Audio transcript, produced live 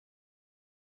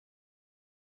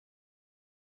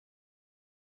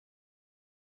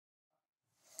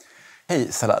Hey,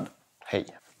 Salad. Hey.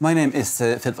 My name is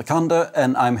Warkander,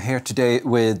 and I'm here today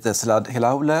with Salad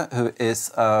Hilowle, who is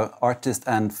an artist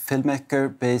and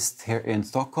filmmaker based here in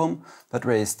Stockholm, but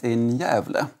raised in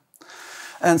Gävle.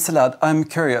 And Salad, I'm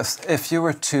curious, if you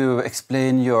were to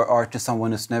explain your art to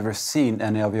someone who's never seen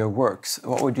any of your works,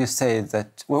 what would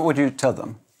you tell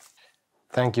them?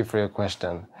 Thank you for your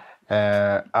question.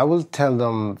 I will tell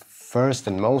them first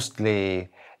and mostly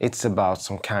it's about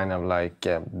some kind of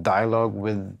dialogue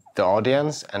with the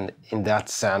audience, and in that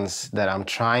sense that I'm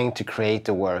trying to create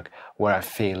a work where I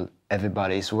feel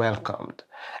everybody is welcomed.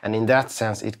 And in that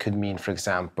sense it could mean, for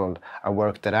example, a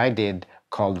work that I did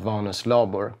called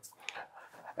Warkander.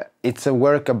 It's a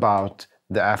work about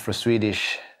the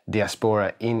Afro-Swedish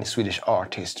diaspora in Swedish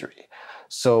art history.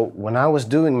 So when I was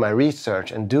doing my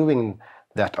research and doing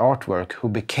that artwork, who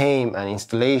became an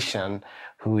installation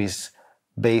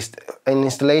an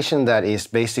installation that is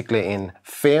basically in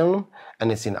film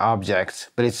and it's in objects,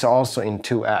 but it's also in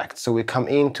two acts. So we come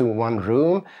into one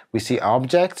room, we see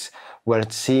objects where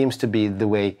it seems to be the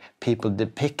way people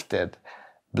depicted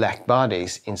black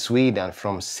bodies in Sweden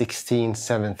from 16th,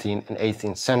 17th and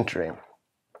 18th century.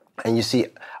 And you see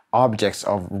objects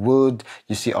of wood,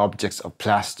 you see objects of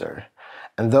plaster.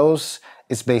 And those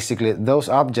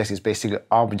objects is basically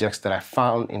objects that I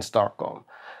found in Stockholm.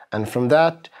 And from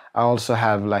that, I also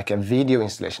have a video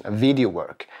installation, a video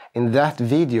work. In that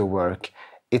video work,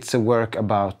 it's a work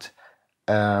about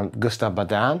Gustav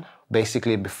Badin.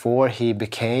 Basically, before he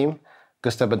became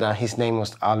Gustav Badin, his name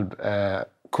was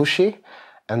Kushi.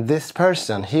 And this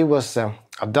person, he was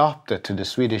adopted to the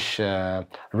Swedish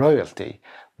royalty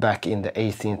back in the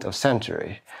 18th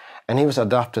century. And he was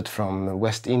adopted from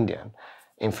West India,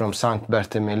 from Saint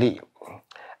Barthélemy.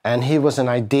 And he was an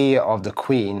idea of the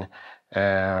Queen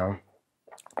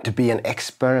to be an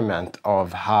experiment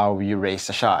of how you raise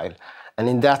a child. And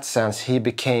in that sense, he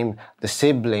became the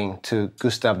sibling to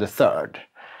Gustav III.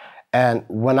 And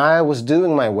when I was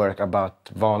doing my work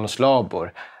about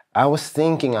Warkander, I was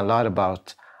thinking a lot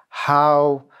about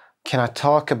how can I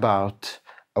talk about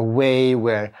a way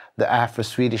where the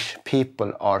Afro-Swedish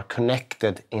people are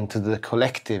connected into the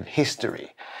collective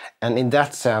history. And in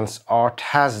that sense, art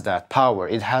has that power.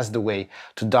 It has the way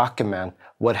to document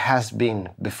what has been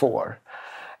before.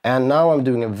 And now I'm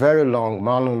doing a very long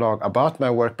monologue about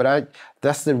my work, but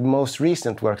that's the most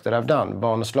recent work that I've done,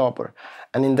 Warkander.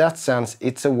 And in that sense,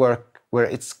 it's a work where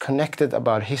it's connected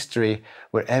about history,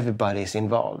 where everybody is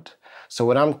involved. So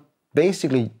what I'm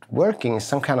basically working is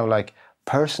some kind of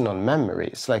personal memory.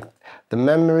 It's like the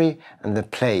memory and the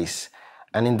place.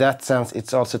 And in that sense,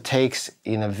 it also takes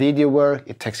in a video work,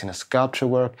 it takes in a sculpture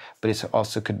work, but it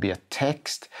also could be a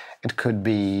text, it could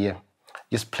be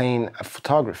just plain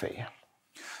photography.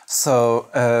 So,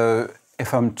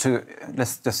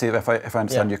 let's just see if I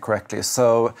understand you correctly.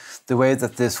 So, the way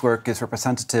that this work is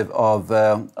representative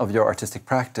of your artistic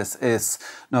practice is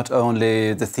not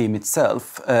only the theme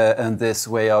itself and this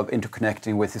way of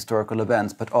interconnecting with historical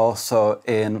events, but also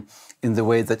in the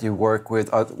way that you work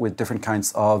with different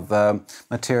kinds of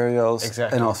materials.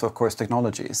 Exactly. And also, of course,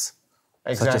 technologies.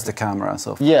 Exactly. Such as the camera and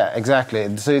so forth. Yeah,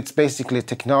 exactly. So it's basically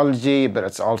technology, but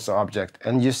it's also object.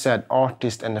 And you said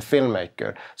artist and a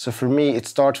filmmaker. So for me, it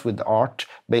starts with art,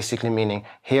 basically meaning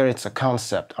here it's a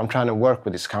concept. I'm trying to work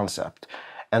with this concept.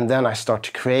 And then I start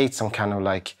to create some kind of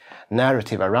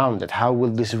narrative around it. How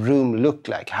will this room look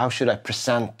like? How should I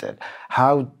present it?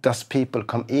 How does people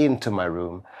come into my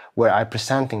room where I'm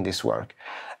presenting this work?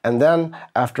 And then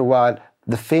after a while,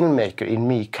 the filmmaker in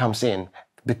me comes in,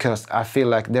 because I feel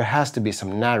like there has to be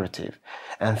some narrative.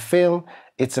 And film,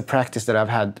 it's a practice that I've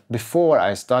had before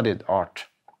I studied art.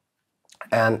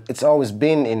 And it's always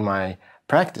been in my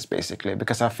practice, basically,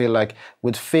 because I feel like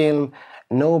with film,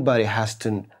 nobody has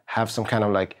to have some kind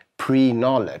of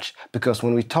pre-knowledge. Because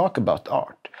when we talk about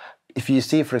art, if you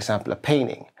see, for example, a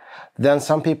painting, then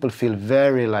some people feel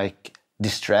very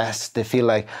distressed. They feel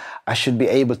like, I should be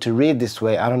able to read this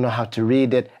way. I don't know how to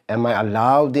read it. Am I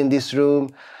allowed in this room?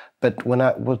 But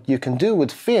what you can do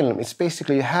with film, it's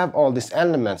basically you have all these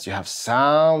elements. You have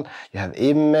sound, you have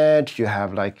image, you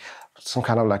have some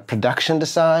kind of production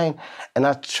design. And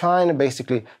I'm trying to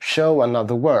basically show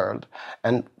another world.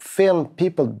 And film,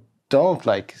 people don't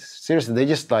seriously, they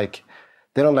just they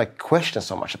don't question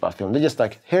so much about film. They're just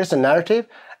here's a narrative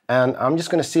and I'm just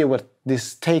going to see what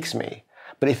this takes me.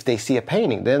 But if they see a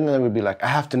painting, then they will be I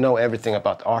have to know everything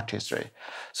about art history.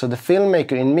 So the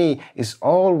filmmaker in me is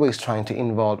always trying to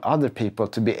involve other people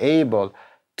to be able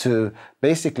to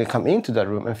basically come into that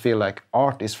room and feel like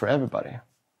art is for everybody.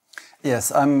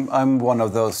 Yes, I'm one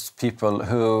of those people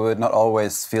who not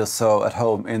always feel so at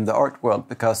home in the art world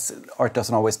because art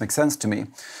doesn't always make sense to me.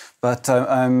 But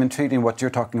I'm intrigued in what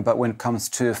you're talking about when it comes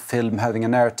to film having a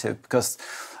narrative, because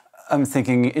I'm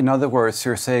thinking, in other words,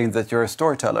 you're saying that you're a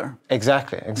storyteller.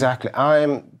 Exactly, exactly.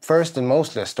 I'm first and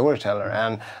mostly a storyteller,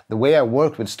 and the way I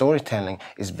work with storytelling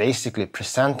is basically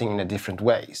presenting in a different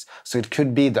ways. So it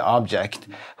could be the object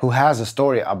who has a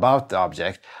story about the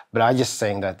object, but I just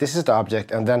saying that this is the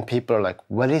object, and then people are like,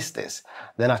 what is this?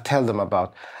 Then I tell them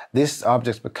about this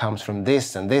object becomes from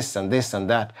this and this and this and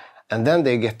that, and then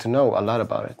they get to know a lot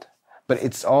about it. But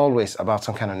it's always about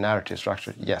some kind of narrative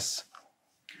structure, yes.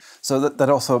 So that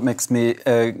also makes me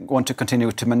want to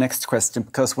continue to my next question,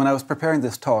 because when I was preparing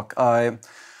this talk, I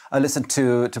listened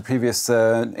to a previous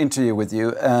interview with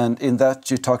you, and in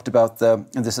that you talked about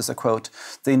and this is a quote,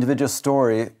 the individual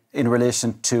story in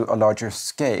relation to a larger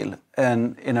scale,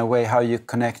 and in a way how you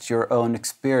connect your own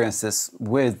experiences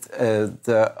with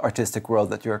the artistic world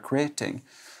that you're creating.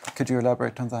 Could you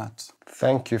elaborate on that?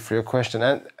 Thank you for your question.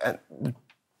 And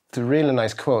it's a really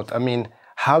nice quote. I mean,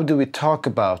 how do we talk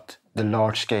about the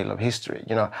large scale of history?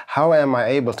 You know, how am I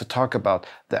able to talk about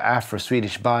the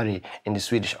Afro-Swedish body in the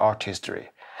Swedish art history?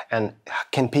 And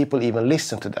can people even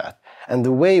listen to that? And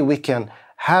the way we can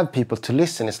have people to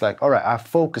listen is like, all right, I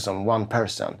focus on one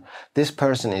person. This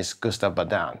person is Gustav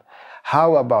Badan.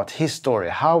 How about his story?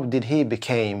 How did he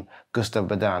become Gustav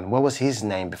Badan? What was his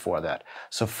name before that?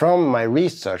 So from my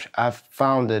research, I've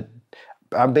found that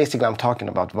I'm talking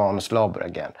about Vanus Laber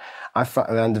again.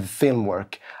 And the film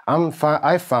work.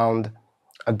 I found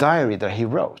a diary that he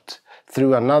wrote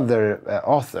through another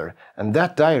author. And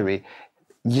that diary,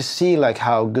 you see like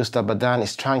how Gustav Badan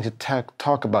is trying to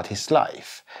talk about his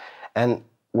life. And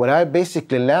what I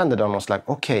basically landed on was like,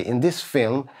 okay, in this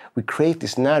film, we create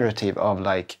this narrative of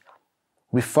like,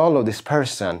 we follow this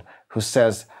person who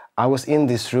says, I was in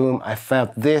this room, I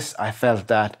felt this, I felt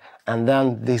that, and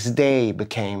then this day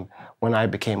became when I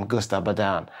became Gustav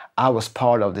Badan. I was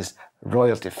part of this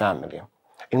royalty family.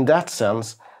 In that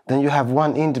sense, then you have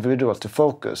one individual to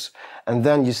focus, and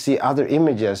then you see other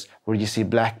images where you see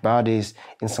black bodies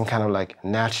in some kind of like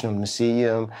national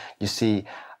museum, you see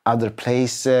other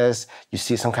places, you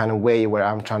see some kind of way where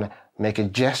I'm trying to make a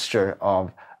gesture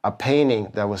of a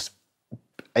painting that was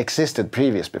existed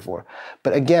previous before.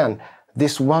 But again,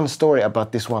 this one story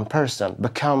about this one person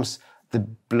becomes the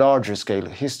larger scale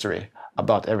history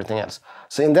about everything else.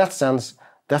 So in that sense,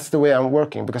 that's the way I'm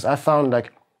working, because I found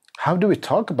like, how do we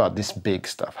talk about this big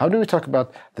stuff? How do we talk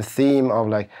about the theme of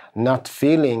like not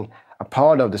feeling a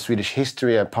part of the Swedish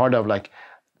history, a part of like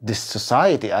this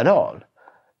society at all?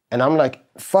 And I'm like,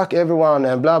 fuck everyone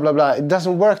and blah, blah, blah. It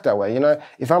doesn't work that way. You know,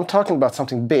 if I'm talking about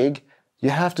something big, you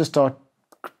have to start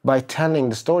by telling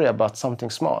the story about something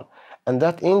small. And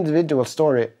that individual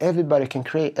story, everybody can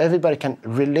create, everybody can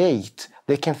relate.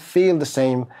 They can feel the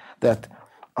same, that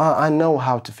I know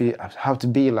how to feel, how to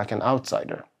be like an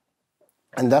outsider.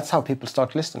 And that's how people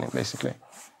start listening, basically.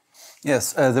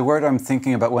 Yes, the word I'm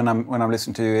thinking about when I'm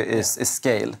listening to you is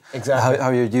scale. Exactly.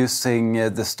 How you're using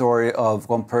the story of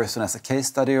one person as a case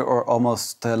study, or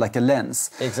almost like a lens.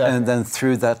 Exactly. And then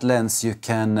through that lens you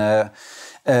can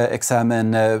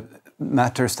examine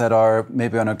matters that are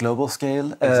maybe on a global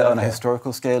scale, on a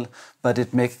historical scale, but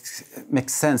it makes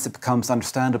sense, it becomes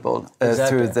understandable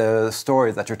through the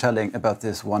story that you're telling about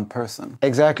this one person.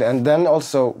 Exactly, and then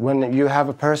also when you have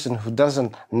a person who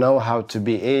doesn't know how to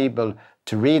be able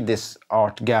to read this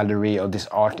art gallery or this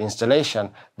art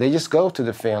installation, they just go to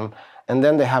the film and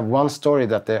then they have one story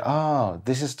that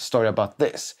this is the story about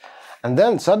this. And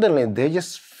then suddenly they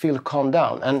just feel calmed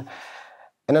down. And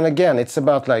then again, it's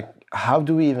about like, how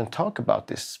do we even talk about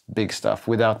this big stuff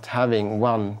without having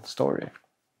one story?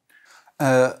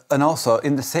 And also,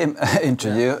 in the same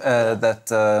interview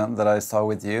that I saw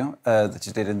with you, that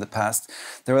you did in the past,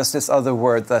 there was this other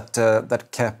word that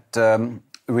kept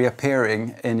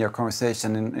reappearing in your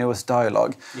conversation, and it was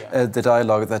dialogue. The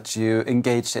dialogue that you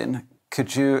engage in.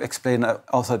 Could you explain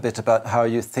also a bit about how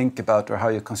you think about, or how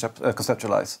you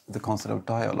conceptualize the concept of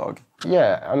dialogue?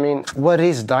 Yeah, I mean, what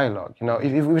is dialogue? You know,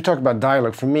 if we talk about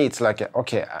dialogue, for me, it's like,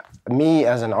 okay, me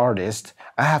as an artist,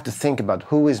 I have to think about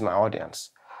who is my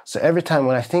audience. So every time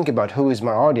when I think about who is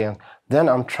my audience, then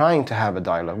I'm trying to have a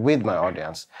dialogue with my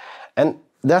audience. And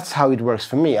that's how it works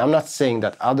for me. I'm not saying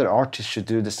that other artists should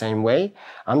do the same way.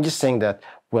 I'm just saying that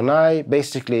when I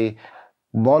basically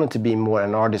wanted to be more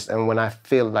an artist, and when I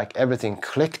feel like everything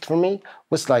clicked for me,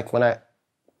 was like when I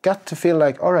got to feel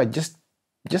like, all right, just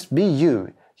be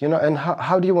you, you know. And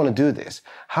how do you want to do this?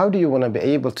 How do you want to be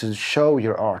able to show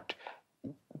your art?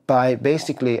 By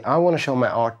basically, I want to show my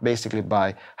art basically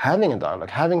by having a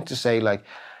dialogue, having to say like,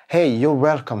 hey, you're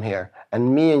welcome here.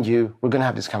 And me and you, we're going to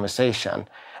have this conversation.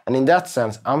 And in that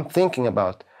sense, I'm thinking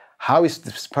about, how is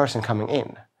this person coming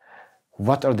in?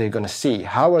 What are they going to see?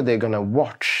 How are they going to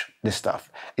watch this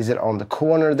stuff? Is it on the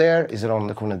corner there? Is it on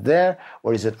the corner there?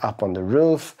 Or is it up on the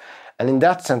roof? And in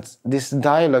that sense, this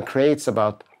dialogue creates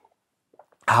about,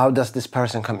 how does this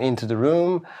person come into the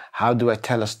room? How do I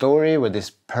tell a story where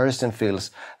this person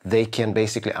feels they can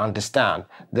basically understand?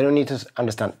 They don't need to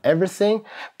understand everything,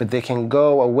 but they can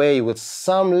go away with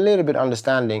some little bit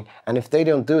understanding. And if they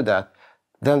don't do that,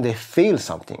 then they feel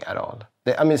something at all.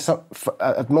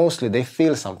 Mostly they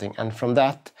feel something, and from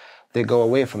that, they go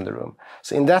away from the room.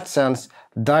 So in that sense,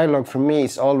 dialogue for me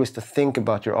is always to think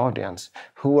about your audience.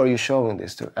 Who are you showing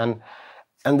this to?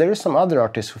 And there are some other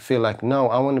artists who feel like, no,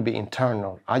 I want to be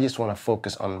internal. I just want to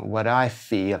focus on what I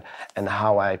feel and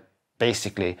how I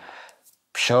basically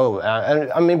show.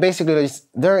 Basically,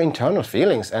 there are internal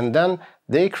feelings, and then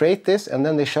they create this, and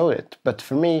then they show it. But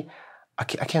for me, I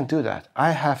can't do that.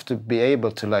 I have to be able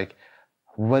to, like,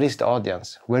 what is the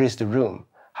audience? Where is the room?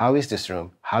 How is this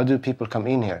room? How do people come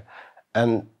in here?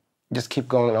 And just keep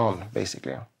going on,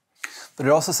 basically. But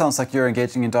it also sounds like you're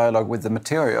engaging in dialogue with the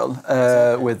material,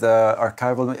 with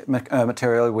archival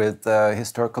material, with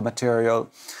historical material.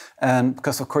 And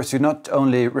because, of course, you're not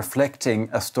only reflecting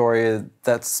a story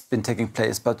that's been taking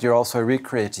place, but you're also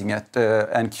recreating it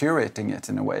and curating it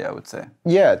in a way, I would say.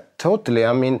 Yeah, totally.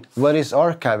 I mean, what is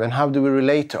archive and how do we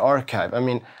relate to archive? I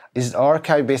mean, is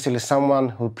archive basically someone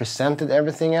who presented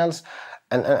everything else?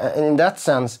 And in that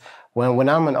sense, when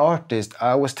I'm an artist,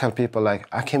 I always tell people, like,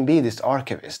 I can be this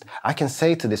archivist. I can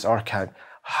say to this archive,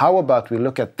 how about we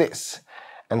look at this?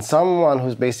 And someone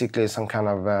who's basically some kind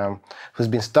of, who's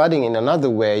been studying in another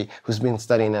way, who's been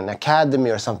studying in an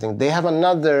academy or something, they have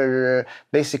another,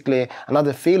 basically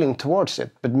another feeling towards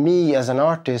it. But me as an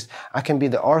artist, I can be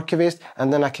the archivist,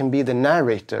 and then I can be the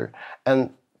narrator, and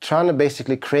trying to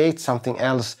basically create something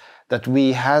else that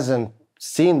we hasn't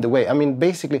seen the way. I mean,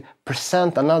 basically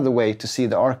present another way to see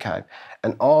the archive.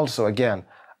 And also, again,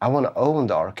 I want to own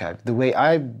the archive, the way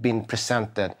I've been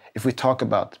presented. If we talk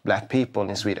about black people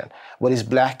in Sweden, what is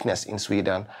blackness in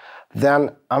Sweden,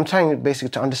 then I'm trying basically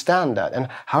to understand that, and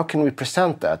how can we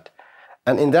present that?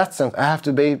 And in that sense, I have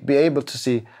to be able to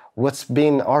see what's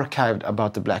been archived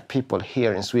about the black people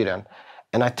here in Sweden.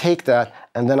 And I take that,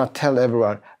 and then I tell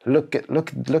everyone, look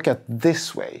at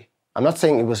this way. I'm not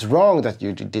saying it was wrong that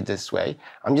you did this way.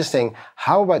 I'm just saying,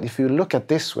 how about if you look at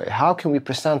this way? How can we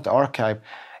present the archive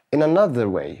in another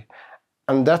way?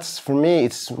 And that's, for me,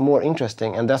 it's more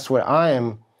interesting. And that's where I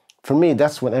am. For me,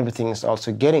 that's when everything is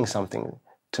also getting something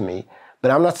to me.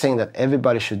 But I'm not saying that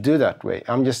everybody should do that way.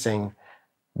 I'm just saying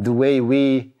the way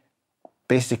we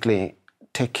basically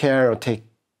take care or take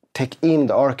in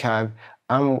the archive,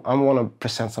 I want to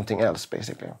present something else,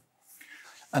 basically.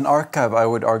 An archive, I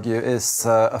would argue, is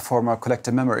a form of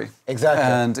collective memory. Exactly.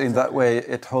 And in that way,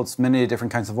 it holds many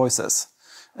different kinds of voices.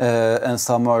 And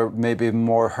some are maybe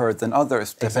more heard than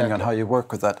others, depending on how you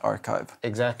work with that archive.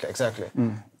 Exactly.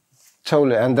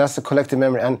 Totally, and that's a collective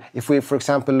memory. And if we, for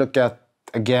example, look at,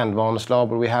 again,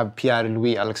 Warkander, we have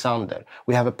Pierre-Louis Alexander.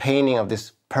 We have a painting of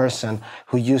this person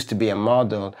who used to be a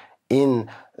model in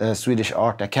the Swedish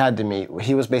Art Academy.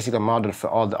 He was basically a model for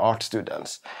all the art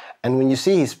students. And when you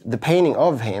see the painting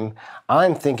of him,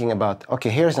 I'm thinking about, okay,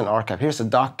 here's an archive, here's a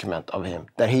document of him,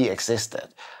 that he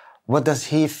existed. What does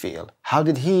he feel? How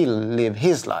did he live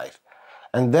his life?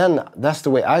 And then that's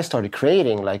the way I started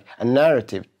creating, like, a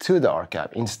narrative to the archive,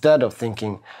 instead of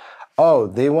thinking, oh,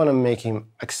 they want to make him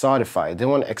exotified. They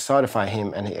want to exotify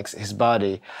him and his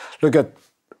body. Look at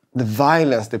the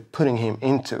violence they're putting him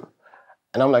into.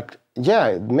 And I'm like,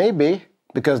 yeah, maybe,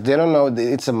 because they don't know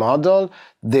it's a model.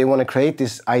 They want to create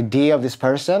this idea of this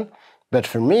person. But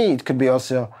for me, it could be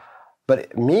also,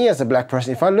 but me as a black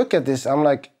person, if I look at this, I'm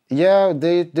like, yeah,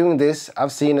 they're doing this.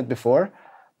 I've seen it before.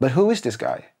 But who is this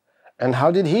guy? And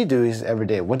how did he do his every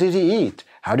day? What did he eat?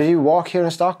 How did he walk here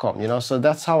in Stockholm? You know, so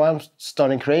that's how I'm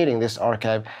starting creating this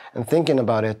archive and thinking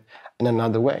about it in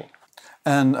another way.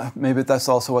 And maybe that's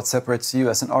also what separates you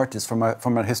as an artist from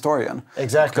a historian.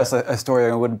 Exactly. Because a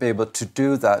historian wouldn't be able to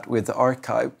do that with the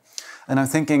archive. And I'm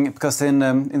thinking, because in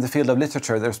the field of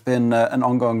literature, there's been an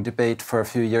ongoing debate for a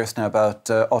few years now about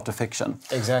autofiction.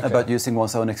 Exactly. About using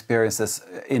one's own experiences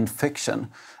in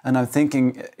fiction. And I'm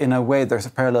thinking, in a way, there's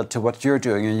a parallel to what you're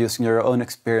doing and using your own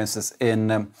experiences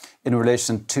in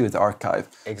relation to the archive.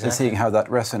 Exactly. And seeing how that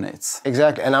resonates.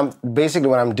 Exactly. And I'm basically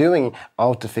what I'm doing,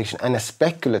 autofiction and a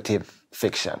speculative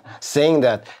fiction, saying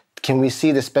that, can we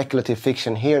see the speculative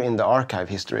fiction here in the archive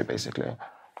history, basically?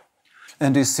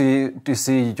 And do you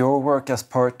see your work as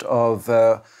part of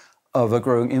of a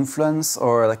growing influence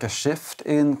or like a shift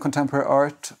in contemporary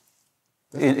art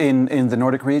in the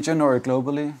Nordic region or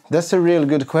globally? That's a real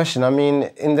good question. I mean,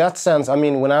 in that sense, I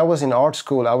mean, when I was in art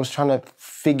school, I was trying to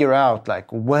figure out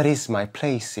like, what is my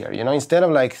place here? You know, instead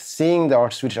of like seeing the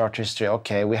Swedish art history,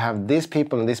 okay, we have these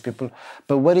people and these people,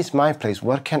 but what is my place?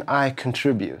 What can I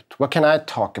contribute? What can I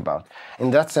talk about?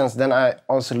 In that sense, then I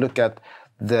also look at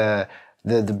the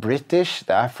British,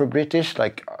 the Afro-British,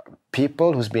 like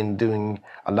people who's been doing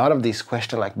a lot of these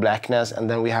questions like blackness, and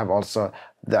then we have also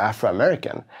the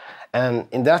Afro-American. And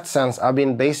in that sense, I've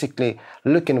been basically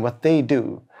looking what they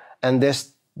do. And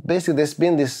there's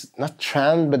been this, not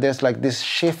trend, but there's like this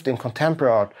shift in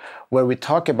contemporary art where we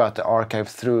talk about the archive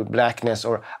through blackness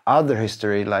or other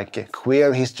history, like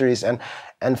queer histories. And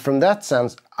from that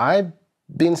sense, I've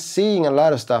been seeing a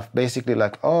lot of stuff basically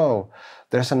like, oh,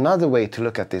 there's another way to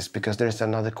look at this because there's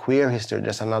another queer history,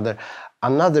 there's another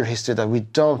history that we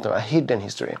don't know, a hidden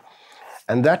history.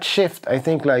 And that shift, I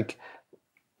think, like,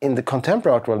 in the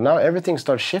contemporary art world, now everything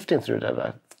starts shifting through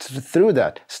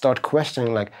that, start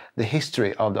questioning like the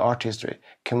history of the art history.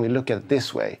 Can we look at it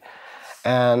this way?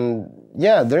 And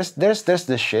yeah, there's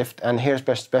this shift, and here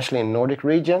especially in Nordic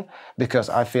region, because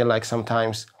I feel like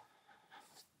sometimes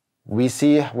we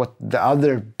see what the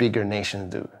other bigger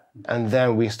nations do, and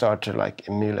then we start to like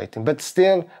emulating. But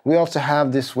still, we also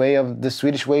have this way of the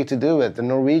Swedish way to do it, the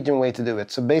Norwegian way to do it.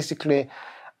 So basically,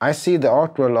 I see the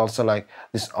art world also like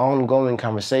this ongoing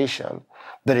conversation,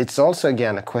 but it's also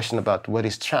again a question about what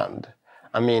is trend.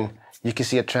 I mean, you can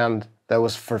see a trend that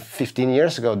was for 15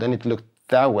 years ago, then it looked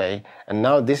that way, and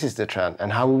now this is the trend,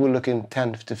 and how we will look in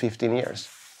 10 to 15 years.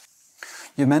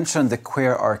 You mentioned the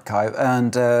queer archive,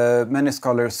 and many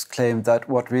scholars claim that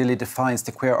what really defines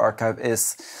the queer archive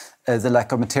is the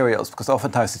lack of materials, because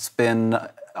oftentimes it's been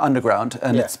underground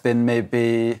and it's been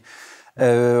maybe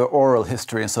oral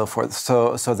history and so forth.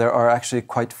 So there are actually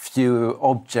quite few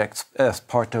objects as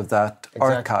part of that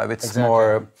archive. It's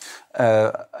more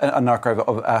an archive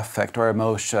of affect or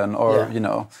emotion or, you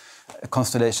know,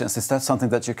 constellations. Is that something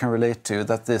that you can relate to,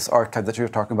 that this archive that you're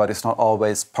talking about is not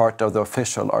always part of the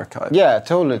official archive? Yeah,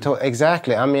 totally,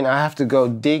 exactly. I mean, I have to go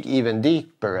dig even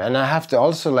deeper, and I have to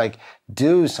also like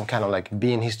do some kind of like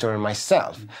being historian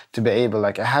myself to be able,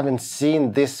 like, I haven't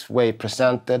seen this way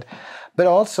presented. But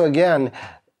also, again,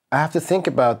 I have to think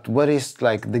about what is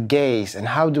like the gaze and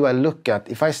how do I look at,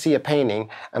 if I see a painting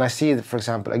and I see, for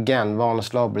example, again,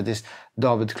 Vanus Labor, this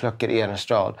David Klöcker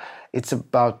Ehrenstrahl, it's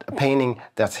about a painting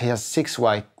that has 6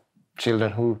 white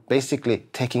children who basically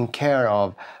taking care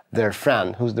of their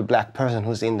friend, who's the black person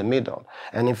who's in the middle.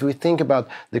 And if we think about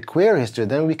the queer history,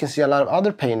 then we can see a lot of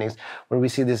other paintings where we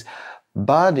see these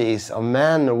bodies of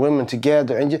men or women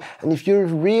together, and if you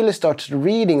really start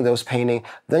reading those paintings,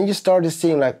 then you started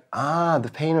seeing like,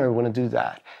 the painter want to do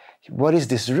that. What is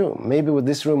this room? Maybe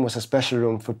this room was a special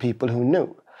room for people who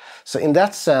knew. So in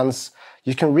that sense,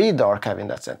 you can read the archive in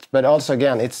that sense. But also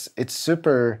again, it's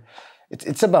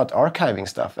about archiving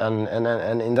stuff, and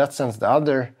in that sense, the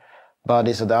other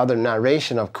bodies or the other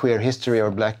narration of queer history or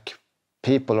black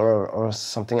people or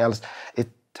something else, it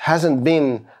hasn't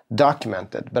been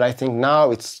documented, but I think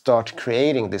now it starts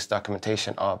creating this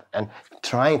documentation of and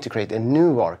trying to create a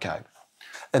new archive.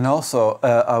 And also,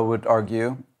 I would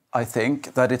argue, I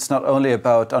think, that it's not only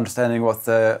about understanding what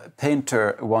the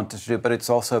painter wanted to do, but it's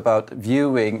also about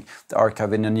viewing the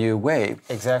archive in a new way.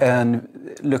 Exactly.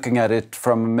 And looking at it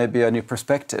from maybe a new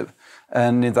perspective.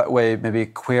 And in that way, maybe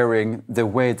querying the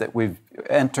way that we've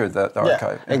entered the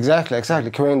archive. Yeah,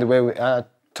 exactly. Querying the way I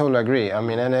totally agree. I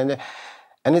mean,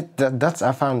 that's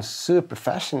I found super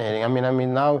fascinating. I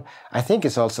mean now I think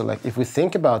it's also like, if we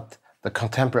think about the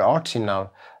contemporary art scene now,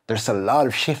 there's a lot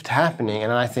of shift happening,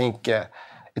 and I think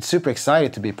it's super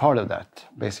excited to be part of that,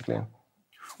 basically.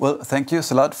 Well, thank you,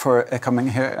 Salad, for coming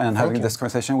here and having this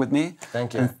conversation with me.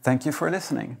 Thank you. And thank you for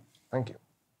listening. Thank you.